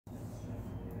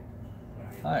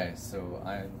Hi, so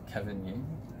I'm Kevin Ying,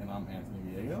 And I'm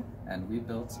Anthony Diego. and we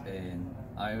built an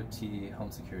IoT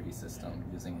home security system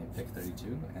using a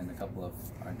PIC32 and a couple of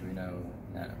Arduino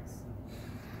Nanos.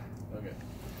 Okay,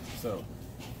 so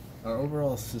our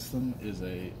overall system is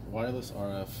a wireless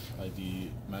RFID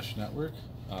mesh network,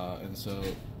 and so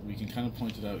we can kind of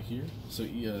point it out here. So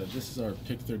this is our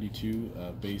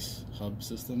PIC32 base hub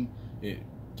system. It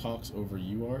talks over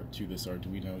UART to this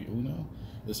Arduino Uno.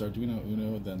 This Arduino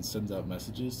Uno then sends out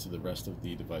messages to the rest of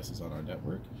the devices on our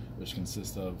network, which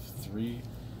consist of 3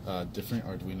 different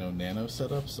Arduino Nano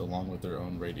setups along with their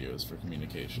own radios for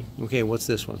communication. Okay, what's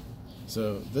this one?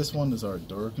 So this one is our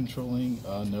door controlling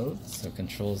node. So it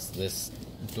controls this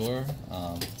door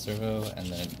servo, and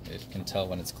then it can tell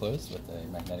when it's closed with a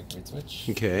magnetic read switch.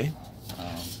 Okay.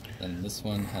 Then this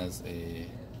one has a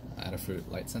Adafruit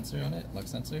light sensor on it,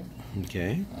 lux sensor.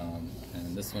 Okay.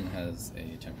 And this one has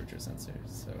a temperature sensor.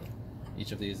 So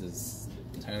each of these is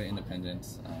entirely independent.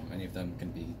 Any of them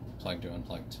can be plugged or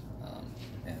unplugged,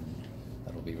 and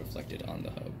that will be reflected on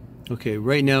the hub. Okay,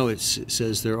 right now it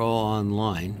says they're all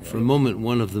online. For a moment,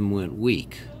 one of them went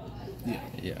weak.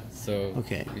 Yeah. So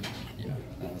Okay.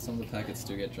 some of the packets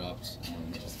do get dropped.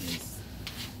 It just means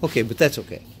Okay, but that's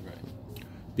okay right.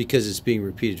 because it's being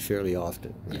repeated fairly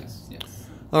often. Right? Yes.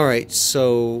 All right,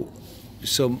 so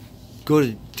go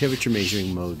to temperature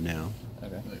measuring mode now.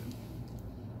 Okay.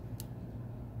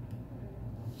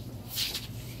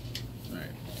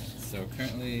 Alright, so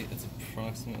currently it's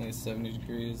approximately 70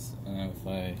 degrees. If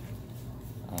I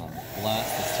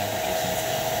blast this temperature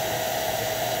sensor,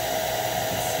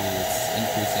 you can see it's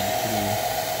increasing pretty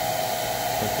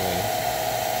quickly.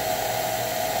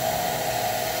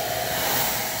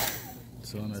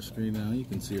 So on our screen now, you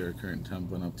can see our current temp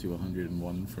went up to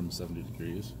 101 from 70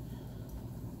 degrees.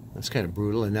 That's kind of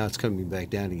brutal, and now it's coming back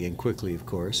down again quickly, of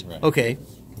course. Right. Okay.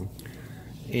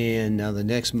 And now the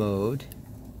next mode.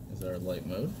 Is our light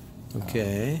mode.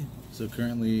 Okay. So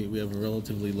currently we have a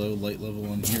relatively low light level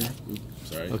in here. Oops,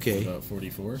 sorry. Okay. About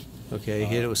 44. Okay,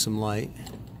 hit it with some light.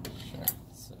 Sure.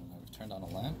 So now we've turned on a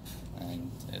lamp,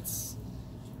 and it's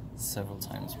several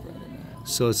times brighter now.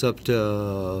 So it's up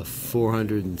to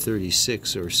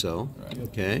 436 or so. Right.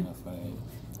 Okay. If I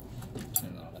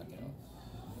turn that back out.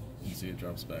 You can see it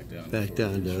drops back down. Back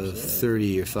down to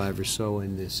 30 or 5 or so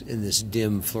in this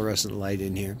dim fluorescent light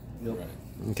in here. Yep. Right.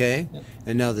 Okay. Yep.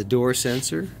 And now the door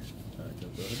sensor. Go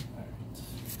ahead.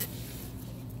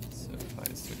 So if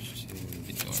I switch to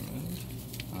the door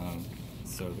mode,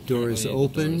 so Door is currently the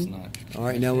open. door is not All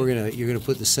right, now you're gonna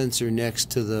put the sensor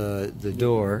next to the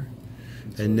door,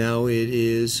 and now it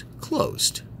is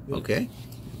closed. Okay.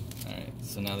 All right.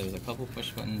 So now there's a couple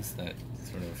push buttons that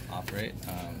sort of operate. Do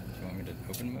you want me to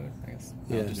open mode? I guess.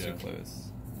 Yeah. Just Yeah. do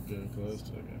close. Good, closed.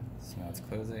 Okay. So now it's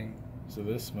closing. So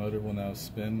this motor will now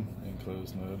spin in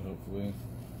closed mode, hopefully,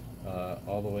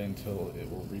 all the way until it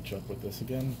will reach up with this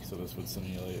again. So this would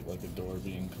simulate like a door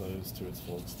being closed to its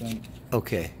full extent.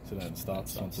 Okay. So then it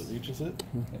stops once it reaches it.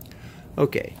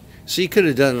 Okay. So you could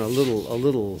have done a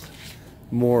little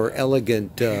more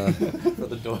elegant For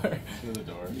the door. To the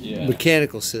door. Yeah.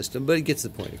 mechanical system, but it gets the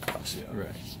point across. Yeah.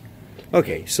 Right.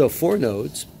 Okay. So 4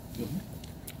 nodes,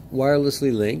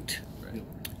 wirelessly linked, Right.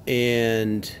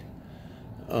 and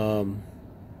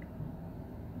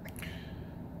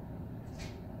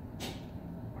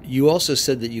you also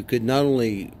said that you could not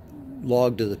only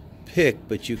log to the PIC,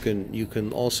 but you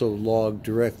can also log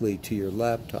directly to your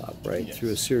laptop, right? Yes. Through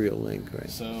a serial link, right?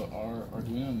 So our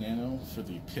Arduino Nano for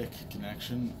the PIC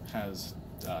connection has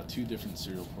 2 different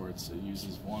serial ports. It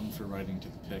uses one for writing to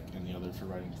the PIC and the other for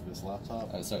writing to this laptop.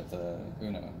 Oh, sorry, the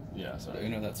Uno. Yeah, The sorry.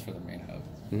 Uno, that's for the main hub.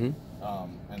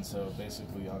 Mm-hmm. And so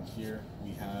basically on here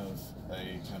we have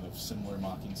a kind of similar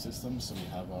mocking system. So we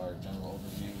have our general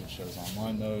overview which shows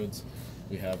online modes.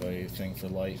 We have a thing for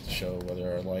light to show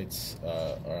whether our lights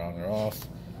are on or off.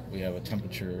 We have a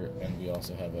temperature, and we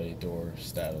also have a door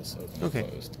status, open Okay. or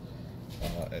closed.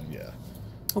 And yeah.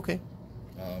 Okay.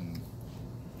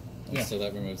 Yeah. So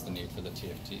that removes the need for the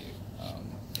TFT.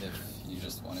 If you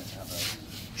just wanted to have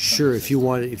a Sure. If you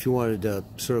wanted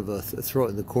sort of a throw it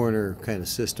in the corner kind of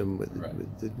system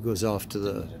Right. that goes off to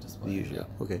the display, usual.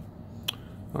 yeah. Okay.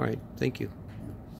 All right. Thank you.